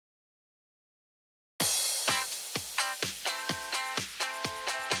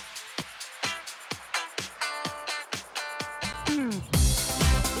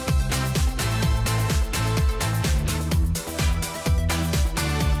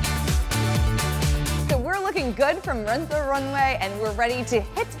looking good from Rent The Runway, and we're ready to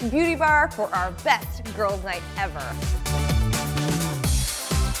hit Beauty Bar for our best girls' night ever.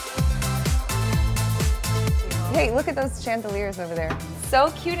 Hey, look at those chandeliers over there.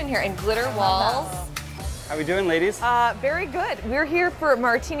 So cute in here, and glitter walls. How we doing, ladies? Very good. We're here for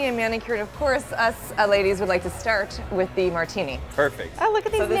Martini and Manicure, and of course, us ladies would like to start with the Martini. Perfect. Oh, look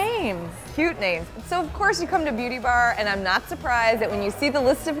at these names. Cute names. So of course you come to Beauty Bar, and I'm not surprised that when you see the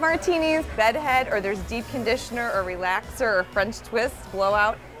list of martinis, bedhead, or there's deep conditioner, or relaxer, or French twist,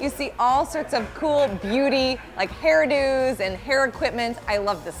 blowout, you see all sorts of cool beauty, like hairdos and hair equipment. I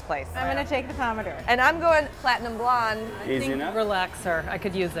love this place. I'm gonna take the thermometer. And I'm going platinum blonde. Easy enough? Relaxer, I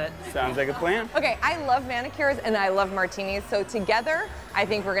could use it. Sounds like a plan. Okay, I love manicures and I love martinis, so together, I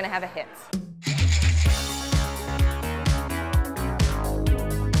think we're gonna have a hit.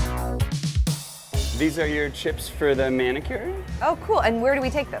 These are your chips for the manicure. Oh, cool, and where do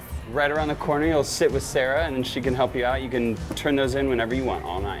we take this? Right around the corner, you'll sit with Sarah and she can help you out. You can turn those in whenever you want,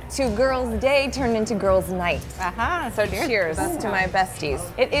 all night. To girls' day turned into girls' night. So Cheers to my besties.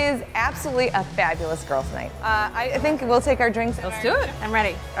 It is absolutely a fabulous girls' night. I think we'll take our drinks. Let's do it. I'm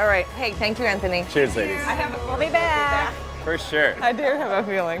ready. All right, hey, thank you, Anthony. Cheers, ladies. We'll be back. For sure. I do have a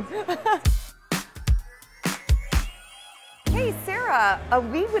feeling. Hey, Sarah,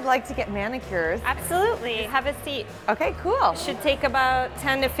 we would like to get manicures. Absolutely. Have a seat. Okay, cool. Should take about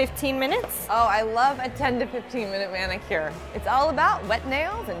 10 to 15 minutes. Oh, I love a 10 to 15 minute manicure. It's all about wet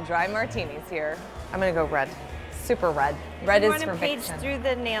nails and dry martinis here. I'm gonna go red. Super red. Red is for If you want to page Vixen. through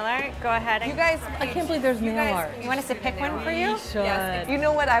the nail art, go ahead. You guys, I can't believe there's nail art. You want us to pick one for you? Should. you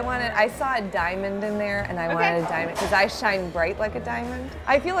know what I wanted? I saw a diamond in there, and I wanted a diamond because I shine bright like a diamond.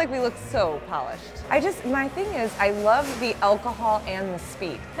 I feel like we look so polished. My thing is, I love the alcohol and the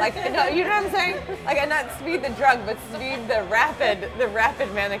speed. Like, no, you know what I'm saying? Like, not speed the drug, but speed the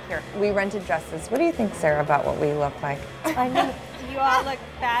rapid manicure. We rented dresses. What do you think, Sarah, about what we look like? I know. You all look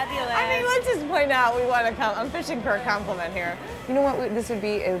fabulous. I mean, let's just point out we want to I'm fishing for a compliment here. You know what this would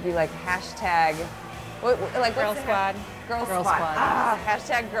be? It would be like hashtag, like Girl Squad. Girl Girl Squad. Squad. Ah,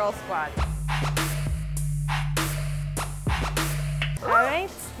 hashtag Girl Squad. All right.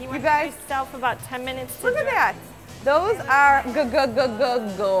 You want guys- yourself about 10 minutes to Look at that. Those are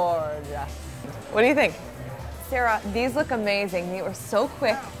gorgeous. What do you think? Sarah, these look amazing. You were so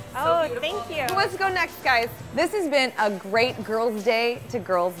quick. Oh, thank you. So let's go next, guys. This has been a great girls' day to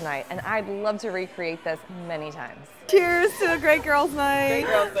girls' night, and I'd love to recreate this many times. Cheers to a great girls' night.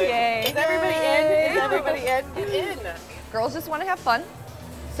 Yay. Is everybody in? Is everybody in? Get in. Girls just want to have fun.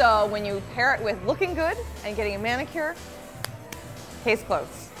 So when you pair it with looking good and getting a manicure, case closed.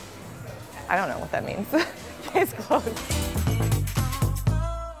 I don't know what that means. Case closed.